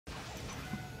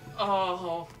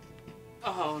Oh.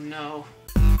 Oh no.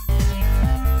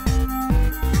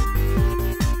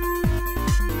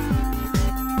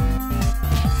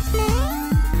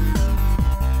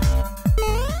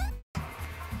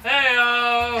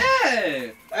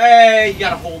 Hey! Hey, you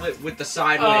gotta hold it with the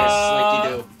sideways like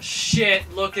you do. Shit,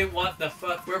 look at what the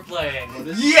fuck we're playing.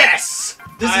 Yes!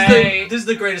 This is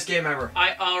the greatest game ever.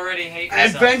 I already hate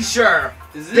myself. Adventure!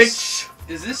 Is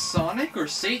this Sonic or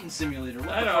Satan Simulator?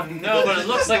 I don't know, but it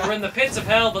looks like we're in the pits of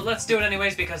hell, but let's do it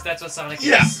anyways because that's what Sonic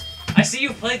Yeah. is. I see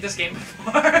you've played this game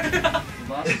before.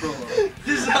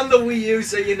 This is on the Wii U,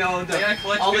 so you know all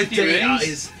the data rings?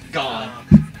 is gone.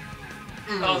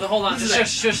 Hold on,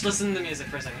 just shush, listen to the music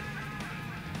for a second.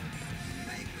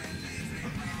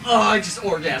 Oh, I just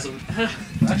orgasmed.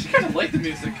 I actually kind of like the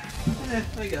music.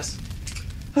 I guess.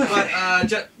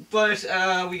 Okay.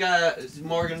 But we got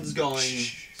Morgan's going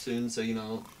soon, so you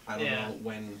know I don't know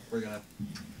when we're gonna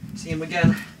see him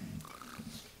again.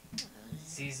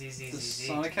 Z.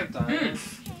 Sonic kept dying.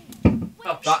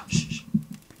 Oh, shh.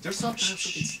 There's something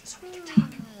so we can talk.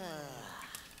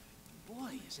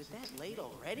 Boy, is it that late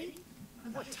already?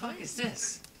 what the fuck is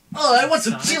this? Oh, I want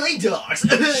some chili dogs.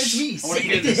 It's me, I wanna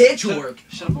hear Sonic the this. Hedgehog.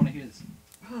 Shut up, I want to hear this.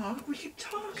 Oh, we can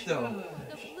talk though.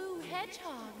 The blue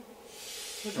hedgehog.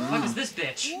 What the fuck is this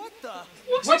bitch? What the?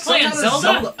 We're playing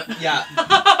Zelda? Yeah.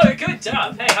 Good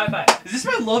job. Hey, high five. Is this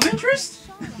my love interest?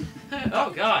 Oh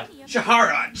god.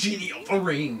 Shahara, genie of the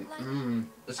ring.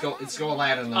 Let's go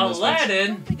Aladdin on this one.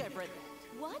 Aladdin? think I've read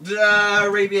that. What? The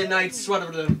Arabian Nights,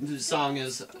 whatever the song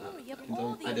is.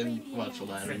 I didn't watch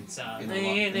Aladdin Prince of in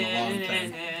a long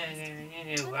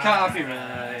time.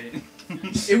 Copyright.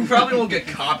 It probably won't get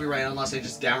copyright unless I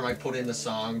just downright put in the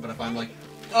song, but if I'm like,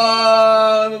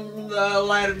 the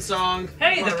Aladdin song.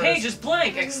 Hey, the page is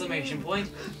blank! Exclamation point.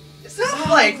 It's not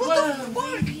blank, what the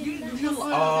fuck?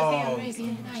 The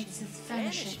Arabian Nights is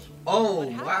vanishing. Oh,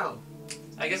 wow.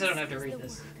 I guess I don't have to read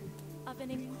this. Of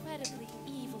an incredibly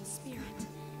evil spirit.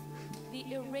 The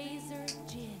Eraser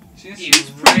Jinn.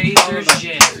 Eraser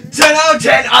Jinn. 10 out of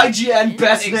 10 IGN,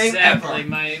 best name ever. Exactly,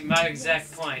 my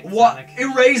exact point. What? Sonic.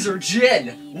 Eraser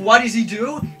Jinn. What does he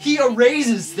do? He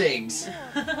erases things.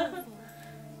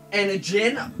 And a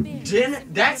Jinn,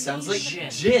 that sounds like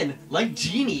Jinn, like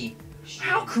genie.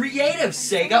 How creative,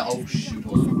 Sega. Oh, shoot.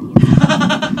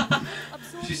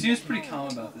 She seems pretty calm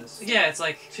about this. Yeah, it's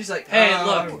like, She's like, hey,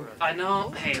 look, I know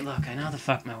the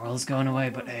fuck my world's going away,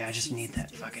 but hey, I just need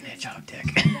that fucking hedgehog dick.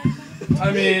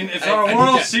 I mean, if I our need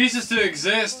world that. ceases to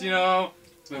exist, you know.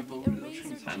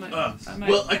 I might,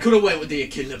 well, I could have went with the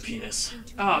echidna penis.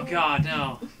 oh god,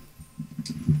 no.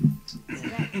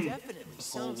 That definitely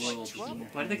sounds world like is trouble.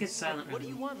 Why did they get silent? What do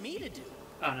you want me to do?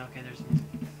 Oh no, okay, there's.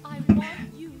 I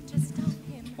want you to stop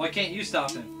him. Why can't you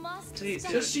stop You him? must Please,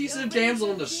 stop Because she's a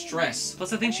damsel in distress.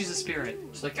 Plus, I think she's a spirit.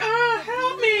 It's like,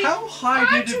 help me. How high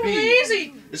I'm did too it be?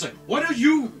 lazy. It's like, what are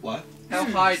you? What? How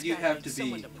high do you have to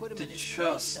be to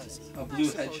trust a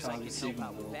blue hedgehog to save the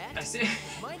world? I see.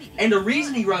 And the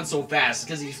reason he runs so fast is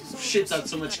because he shits out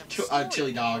so much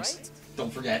chili dogs. Don't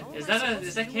forget. Is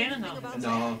that canon?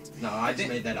 No. No, I just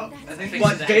made that up. I think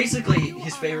But basically,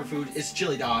 his favorite food is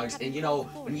chili dogs, and you know,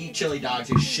 when you eat chili dogs,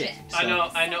 you shit. So.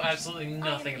 I know absolutely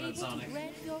nothing about Sonic.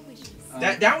 grant your wishes.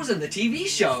 That was in the TV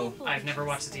show. I've never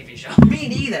watched the TV show. Me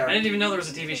neither. I didn't even know there was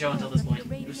a TV show until this point.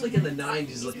 It was like in the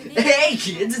 90s, like, hey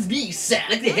kids, it's me,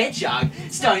 Sonic the Hedgehog,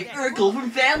 starring Urkel from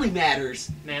Family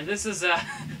Matters. Man, this is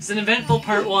it's an eventful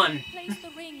part one. Place the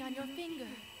ring on your finger.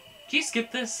 Can you skip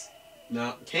this?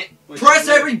 No, can't. Wait, Press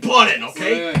wait. every button,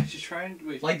 okay? Wait. She's trying to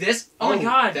wait. Like this? Oh my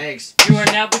god. Thanks. You are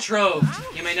now betrothed.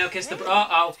 You may now kiss the.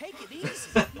 Oh. Take it easy.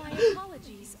 My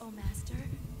apologies, O Master.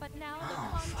 But now the Oh,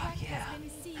 contract fuck yeah. has been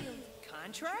sealed.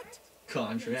 Contract?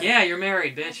 Contract. Yeah, you're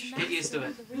married, bitch. Get used to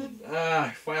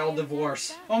it. Filed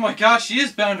divorce. Oh my gosh, she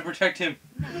is bound to protect him.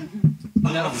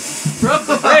 No. Broke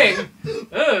the ring.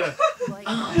 Ugh.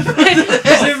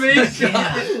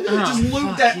 Just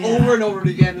loop that over and over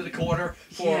again to the corner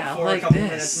for like a couple this.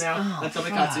 minutes now until the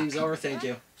fuck. cutscene's over. Thank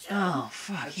you. Oh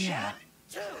fuck yeah.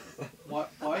 Why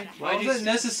Why'd is you that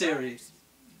necessary?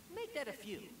 Make that a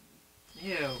few.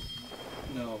 Ew.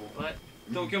 No. What?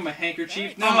 Don't give him a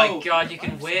handkerchief. No. Oh my god, you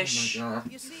can wish. Oh my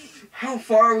God. You see, How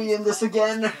far are we in this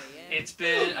again? It's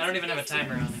been. I don't even have a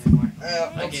timer on anymore.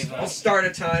 I gave I'll up. start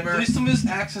a timer. At least some of this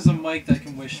acts as a mic that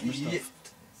can wish for stuff. Yeah.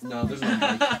 No, there's no mic.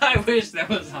 I wish that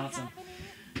was awesome.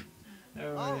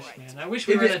 I wish, man. I wish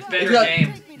we If were it- in a better if that-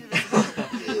 game. take me to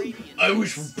the Arabian I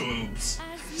wish for boobs.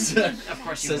 Of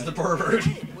course you Says the would. pervert.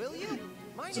 will you?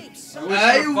 My name's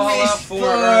I Sonic. wish for Fallout 4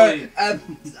 early.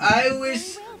 I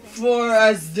wish for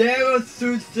a 0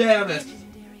 through 7.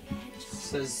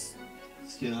 Says,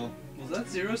 you know. Well, that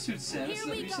Zero Suit Samus? Is Here that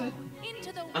what we you go. said?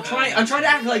 Into the I'm trying to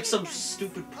act like some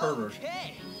stupid pervert.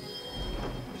 Okay.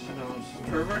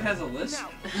 Pervert has a list?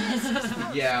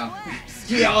 Yeah.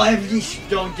 Yeah, I'll have this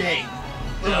stone day.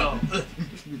 No.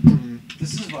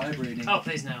 This is vibrating. Oh,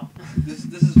 please no. This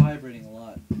is vibrating a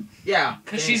lot. Yeah.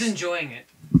 Because she's thanks. enjoying it.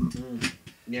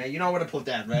 Yeah, you know where to put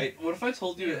that, right? What if I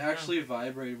told you it actually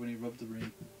vibrated when you rubbed the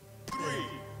ring?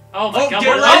 Oh my Oh, god, get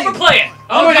we're ready. overplaying!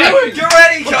 Oh, Okay, Get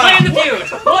ready, we're playing the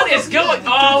feud! What is going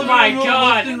Oh my Remote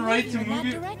god! Left and right to move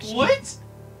it. What?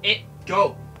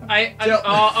 Go.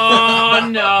 Oh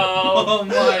no! Oh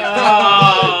my Oh.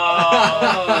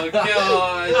 god! Oh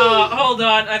god! Hold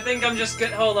on, I think I'm just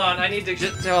good. Hold on, I need to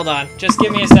just hold on. Just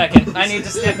give me a second. I need to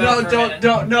step out No, for a don't, minute.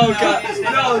 don't, no, God. step No,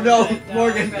 out for a no, minute.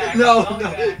 Morgan. I'm back. No, I'm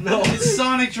no, back. no. It's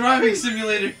Sonic Driving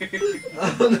Simulator.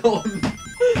 Oh, no.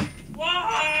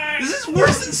 Why? This is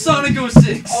worse than Sonic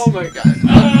 06. Oh my God.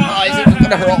 Is it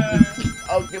gonna hurt?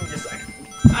 Oh, give me a second.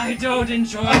 I don't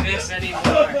enjoy this anymore.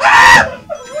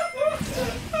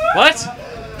 What?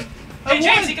 Hey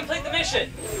James, you complete the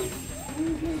mission.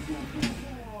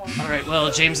 All right.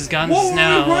 Well, James is gone. What This is were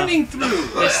now we running through?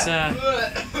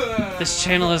 this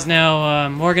channel is now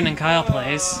Morgan and Kyle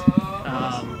plays.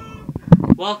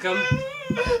 Welcome.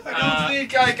 I don't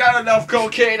think I got enough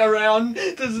cocaine around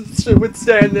to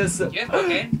withstand this. You have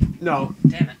cocaine? No.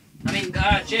 Damn it. I mean,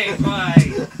 James, why?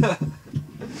 I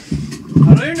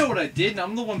don't even know what I did, and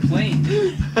I'm the one playing.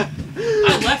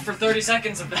 I left for 30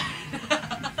 seconds of that.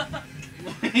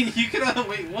 You could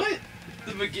wait, what?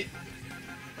 The begin.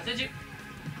 What did you?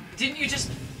 Didn't you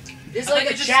just? It's I like thought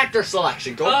a you just- chapter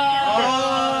selection. Go.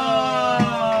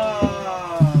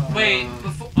 Oh. Wait.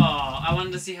 Before. Oh, I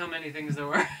wanted to see how many things there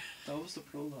were. That was the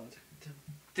prologue.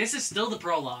 This is still the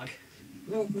prologue.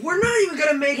 We're not even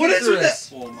gonna make What it is through with this.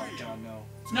 that? Oh my god, no.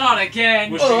 Not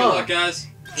again. Wish me good luck, guys.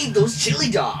 Eat those chili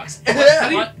dogs.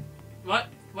 What?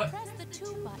 Press the 2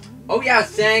 button. Oh yeah,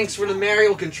 thanks for the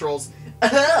Mario controls.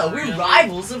 We're Really?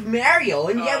 rivals of Mario,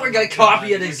 and yeah, Oh, we're gonna God.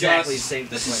 copy it Oh my exactly gosh. the same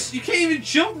This way. is, you can't even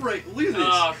jump right. Look at this.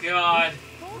 Oh God.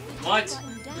 Hold the 2 What?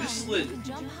 button down. Just slid. You can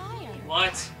jump higher.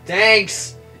 What?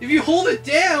 Thanks. If you hold it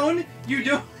down, you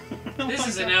don't. Oh This my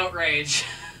is an God. outrage.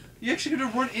 You actually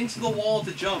gotta run into the wall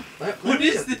to jump. What What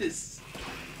is this?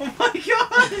 Oh my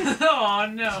god! Oh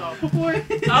no. What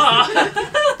is,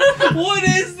 Oh. what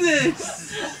is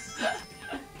this?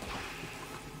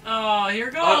 Oh,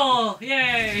 your goal!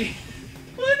 Yay!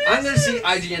 What is I'm gonna this? see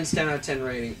IGN's 10 out of 10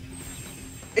 rating.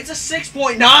 It's a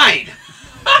 6.9.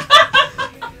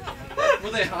 Were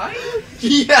they high?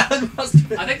 Yeah, it must have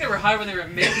been. I think they were high when they were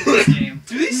making this game.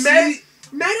 Do they see?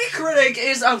 Metacritic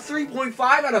is a 3.5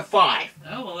 out of 5.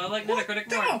 Oh well, I like What Metacritic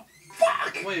the more.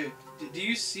 fuck? Wait, do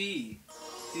you see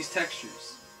these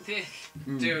textures?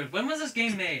 Dude, when was this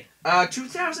game made?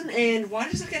 2000 and why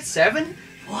does it get 7?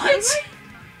 What?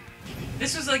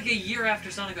 This was like a year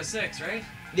after Sonic 06, right?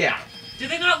 Yeah. Did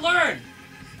they not learn?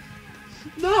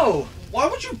 No. Why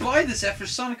would you buy this after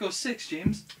Sonic 06,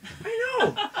 James? I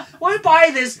know. Why buy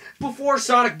this before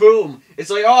Sonic Boom? It's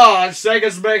like, oh,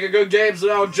 Sega's making good games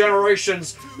now,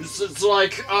 generations. It's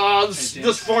like, James.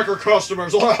 this fucker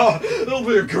customers. It'll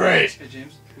be great. Hey,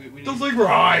 James, we need. They'll think we're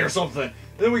high or something.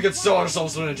 Then we can sell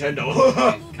ourselves to Nintendo.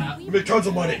 Kyle. Make tons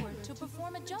of money. To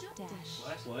perform a jump dash.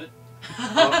 What?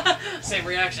 Same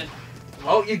reaction.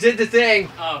 Oh, you did the thing.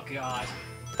 Oh God.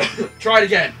 Try it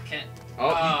again. Can't. Oh,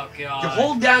 Oh you God.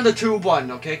 hold down the 2 button,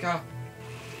 okay, Kyle?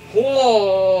 Hold,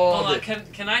 Hold on.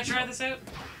 it. Can I try this out?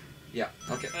 Yeah,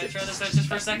 okay. Can I try this out just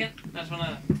for a second? I just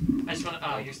wanna.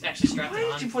 Oh, you're actually strapped Why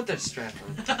it did you on. put that strap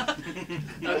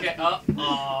on? Okay.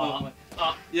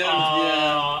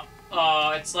 Yeah.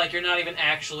 It's like you're not even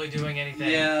actually doing anything.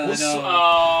 Yeah. We'll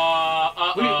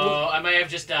No. I may have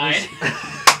just died.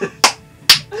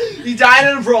 You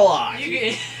died in a prologue.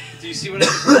 You- Do you see what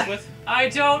I'm working with? I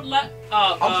don't let.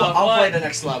 Oh, I'll what? play the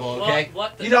next level, okay?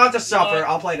 What the, You don't have to suffer. what-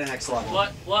 I'll play the next level.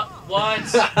 What? What?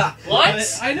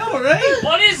 I know, right?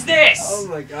 What is this? Oh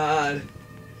my god.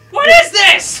 What is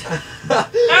this?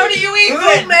 How do you Who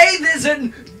even? made this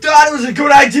and thought it was a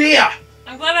good idea?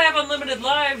 I'm glad I have unlimited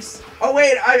lives. Oh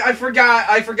wait, I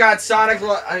forgot Sonic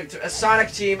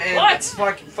Team and What?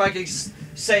 fucking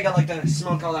Sega like to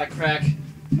smoke all that crack.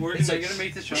 Morgan, It's are like, you gonna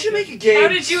make this We jump? should make a How game.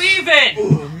 did you even?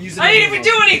 Ooh, I'm using I a didn't even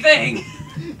do anything.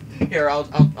 Here, I'll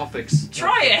fix.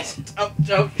 Try it.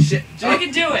 Oh shit. I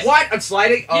can do it. What? I'm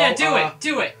sliding. Yeah, Oh,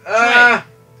 do it. Try Uh,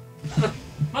 it.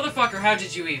 Motherfucker, how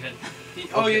did you even?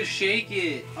 Oh, Okay. you shake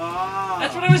it. Ah.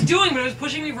 That's what I was doing, but it was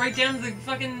pushing me right down to the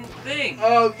fucking thing.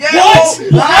 Oh yeah. What?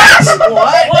 Oh,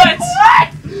 what? What?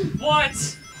 Help me,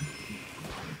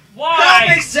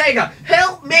 Why? Sega!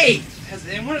 Help me! Has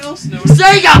anyone else noticed?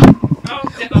 Sega!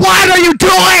 What are you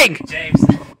doing? James,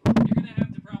 you're gonna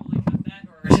have to probably cut that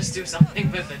or just do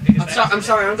something with it because I'm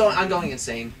sorry. I'm going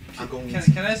insane. I'm going Can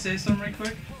insane. I say something right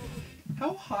quick?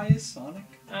 How high is Sonic?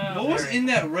 What was very- in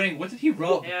that ring? What did he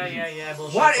rub? Yeah.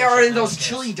 Bullshit, What are bullshit, in those bullshit.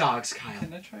 chili dogs, Kyle?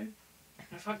 Can I try?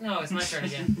 Oh, fuck no, it's my turn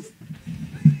again.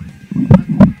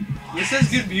 This has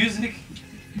good music.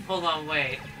 Hold on,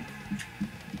 wait.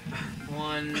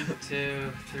 1,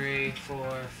 2, 3,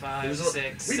 4, 5,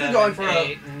 6, we've been 7, going for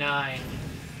 8, 9.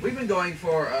 We've been going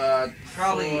for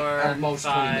probably 4, at most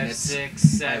 20 5, minutes.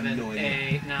 6, I have 7, no idea.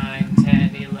 8, 9,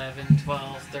 10, 11,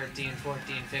 12, 13,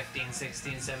 14, 15,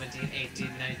 16, 17, 18,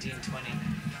 19, 20,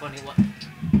 21.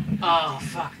 Oh,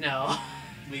 fuck no.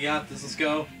 We got this. Let's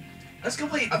go. Let's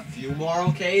complete a few more,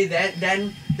 okay?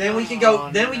 Then we can go.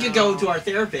 Oh, Then we can go no. to our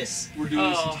therapist. We're doing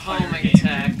this Oh, entire homing game.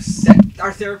 attacks.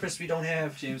 Our therapist we don't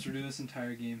have. James, we're doing this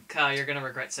entire game. Kyle, you're gonna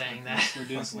regret saying that. We're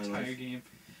doing this Fuck my entire life. game.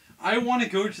 I want to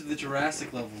go to the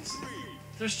Jurassic levels.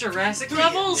 There's Jurassic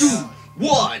levels? Yeah.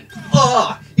 1.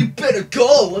 You better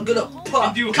go. I'm gonna pop.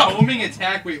 And do Cap- homing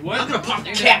attack. Wait, what? I'm gonna pop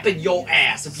cap in your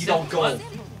ass if you don't go.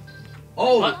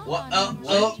 Oh, What? what?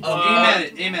 Aim at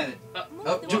it. Aim at it.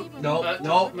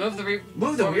 No. Move the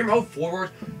Move the remote forward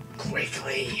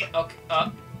quickly.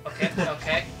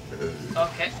 Okay.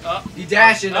 You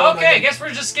dash it. Oh my Okay, God. guess we're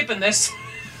just skipping this.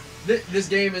 This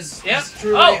game is Yep.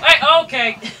 truly. Oh, hey,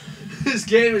 okay. This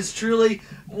game is truly.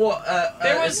 There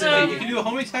was, You intimidating. can do a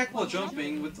homing attack while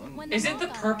jumping with. Is it the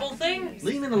purple thing?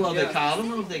 Lean in a little bit, Yeah. Kyle. I don't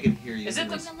know if they can hear you. Is it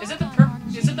the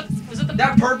the?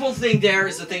 That purple thing there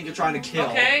is the thing you're trying to kill.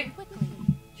 Okay.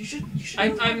 You should.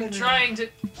 I'm trying to.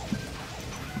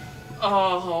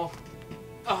 Oh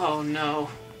no.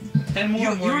 10 more. You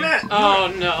remember that?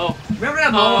 Oh no. Remember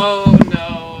that moment?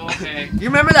 Oh no. Okay. You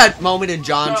remember that moment in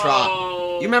JonTron?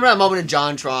 Oh. You remember that moment in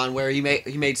JonTron where he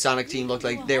made Sonic Team look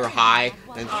like they were high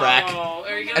and crack? Oh,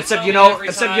 are you gonna Except tell you me know, every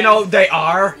except time? you know they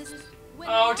are.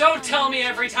 Oh, don't tell me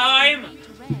every time.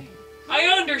 I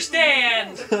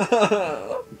understand.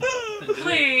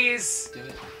 Please. Do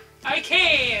it. I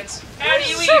can't. How do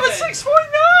you even?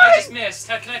 7649. I just missed.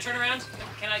 Can I turn around?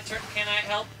 Can I turn? Can I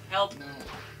help? Help. No.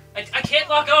 I can't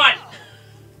lock on.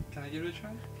 Can I give it a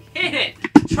try? Hit it.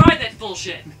 Try that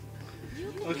bullshit.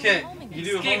 Okay, you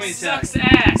do a This game homing attack. sucks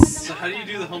ass. So how do you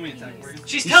do the homing attack?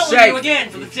 She's You telling say- you again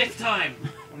for the 5th time.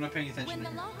 I'm not paying attention.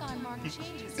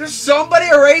 Does somebody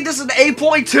rate this an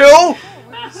 8.2?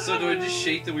 So do I just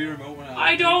shake the Wii remote when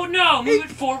I don't know. Move it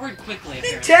forward quickly.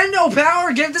 Apparently. Nintendo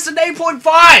Power, give this an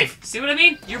 8.5. See what I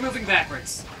mean? You're moving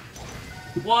backwards.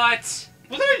 What?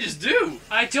 What did I just do?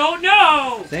 I don't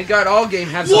know. Thank God all game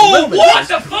has Whoa! What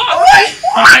the fuck?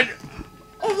 What?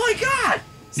 Oh my God!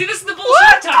 See, this is the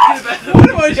bullshit I'm talking about. What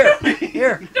am I Here, doing?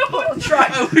 here. No, Try.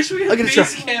 I wish we had I'm a gonna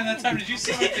face try. cam that time. Did you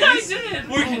see my I face? did.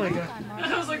 Oh my God.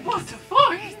 And I was like, what the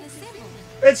fuck?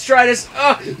 Let's try this.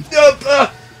 How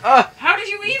did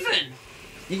you even?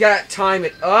 You gotta time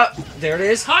it up. There it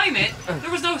is. Time it?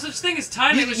 There was no such thing as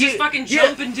time it. It was You- just fucking you-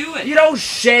 jump and do it. You don't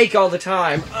shake all the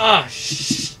time.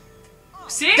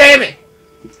 See? Damn it!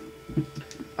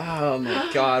 Oh my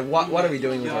God! What are we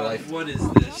doing with our God, life? what is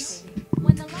this?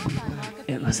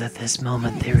 It was at this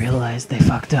moment they realized they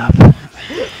fucked up.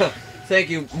 Thank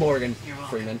you, Morgan You're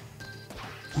welcome. Freeman.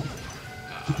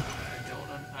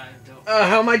 I don't.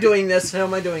 How am I doing this? How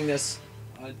am I doing this?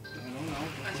 I don't know.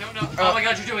 I don't know. Oh my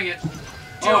God, you're doing it.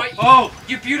 Do Oh, it. oh!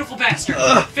 You beautiful bastard.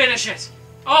 Finish it.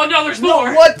 Oh no, there's No,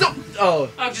 more. what the? Oh,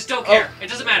 Oh, just don't care. It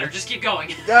doesn't matter. Just keep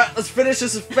going. let's finish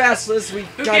this as fast as we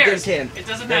Who goddamn cares? can. It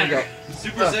doesn't There we matter.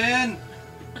 Super Saiyan!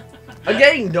 I'm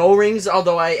getting no rings,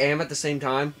 although I am at the same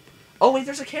time. Oh wait,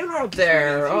 there's a camera up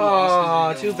there.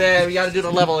 Oh, too bad. We gotta do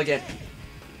the level again.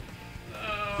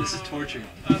 This is torture.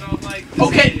 I don't like this.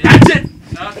 Okay, that's it.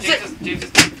 Oh, That's James it.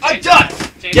 James I'm James done.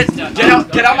 James Get- is done. get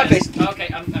out- get out my okay. face. Okay,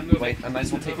 I'm moving. Wait, I might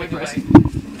as well take my Moving voice. away.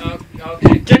 Oh,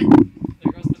 okay. Get it.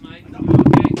 There goes the mic.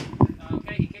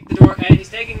 Okay, he kicked the door, and he's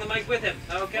taking the mic with him.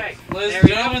 Okay. Ladies There and we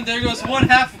go. gentlemen, there goes one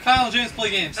half of Kyle James Play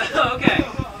Games. Okay.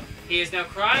 He is now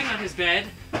crying on his bed.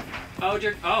 Oh,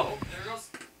 dear. Oh. There goes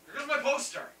my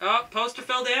poster. Oh, poster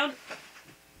fell down.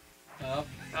 Oh,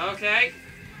 Okay.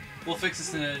 we'll fix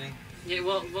this in editing. Yeah,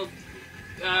 well,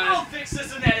 I'll fix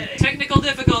this in editing. technical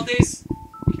difficulties.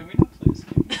 Can we not play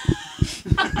this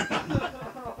game?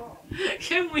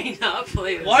 Can we not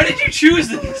play this? Why did you choose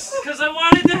this? Because I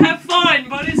wanted to have fun,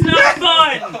 but it's not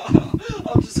fun.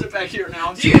 I'll just sit back here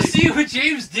now. Do you see what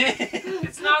James did?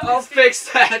 It's not. I'll this game.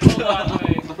 fix that. Hold on,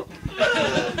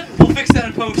 wait. We'll fix that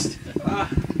in post.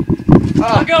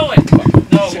 I'm going.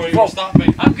 No, wait, Whoa. stop me.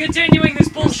 I'm continuing this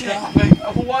bullshit. Stop me.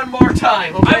 One more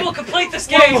time, okay? I will complete this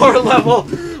One game. more level.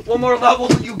 One more level,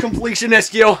 you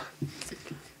completionist, you.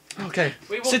 Okay.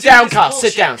 We will Sit do down, this Kyle. Sit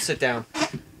bullshit. down. Sit down.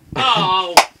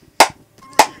 Oh.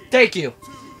 Thank you.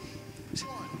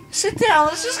 Sit down.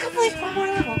 Let's just complete one more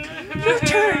level. Your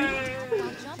turn.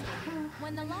 While jumping,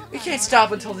 when the lock We can't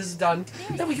stop until this is done.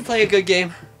 Then we can play a good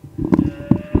game.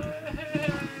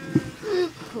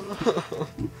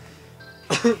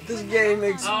 This game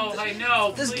makes. Oh, I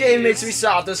know. This please. game makes me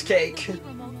soft as cake.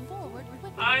 remote forward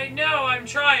quickly. I know. I'm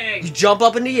trying. You jump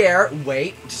up in the air.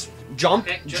 Wait. Just jump.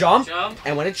 Okay, Jump. jump.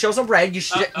 And when it shows a red, you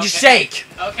Okay. you shake.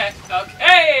 Okay. Okay.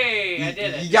 Hey, I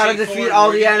did it. You gotta shake defeat forward, all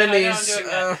where the you- I know I'm enemies. doing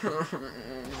that.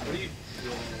 What are you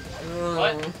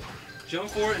What? Jump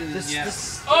for it and yeah.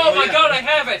 Oh my yeah. God! I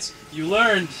have it. You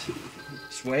learned.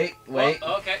 Just wait. Wait.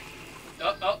 Oh, okay.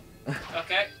 Oh.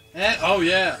 Okay. And, oh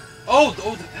yeah. Oh the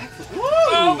backflip. Woo!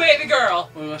 Oh, baby girl.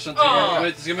 Wait, watch on Oh.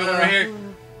 Wait, there's gonna be one right here.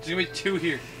 There's gonna be two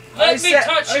here. Let me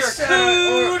touch I your said-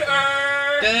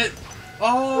 cooter. Get it?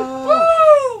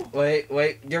 Oh! Woo!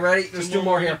 Wait. Get ready. There's Two two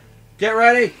more more here. Get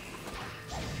ready.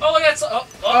 Oh, look at that. Oh,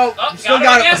 Oh, still got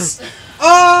got it. it. Yes.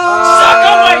 Oh! Suck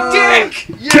on my dick.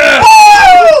 Yeah.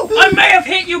 I may have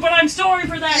hit you, but I'm sorry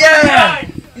for that. Yeah.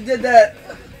 Fine. He did that.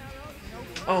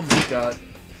 Oh my God.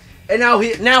 And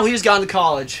now he's gone to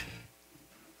college.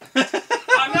 I'm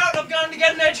out. I'm going to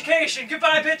get an education.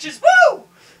 Goodbye, bitches. Woo!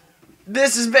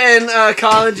 This has been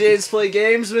College Aids Play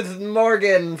Games with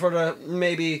Morgan for the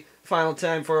maybe final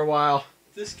time for a while.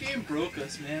 This game broke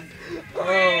us, man. Oh,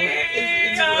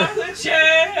 We are the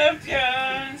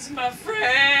champions, my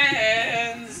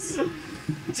friends.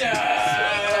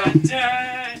 Dun,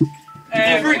 dun.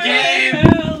 And Different game.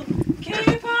 we'll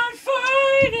keep on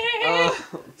fighting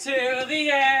to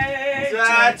the end.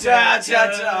 Da, da, da,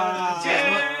 Dun, da.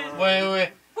 dun. Wait.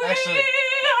 We Actually,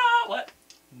 are- What?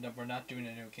 no, we're not doing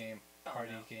a new game.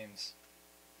 Party games.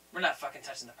 We're not fucking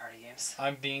touching the party games.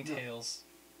 I'm being Tails.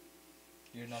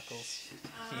 You're Knuckles.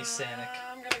 He's Sonic.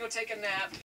 I'm gonna go take a nap.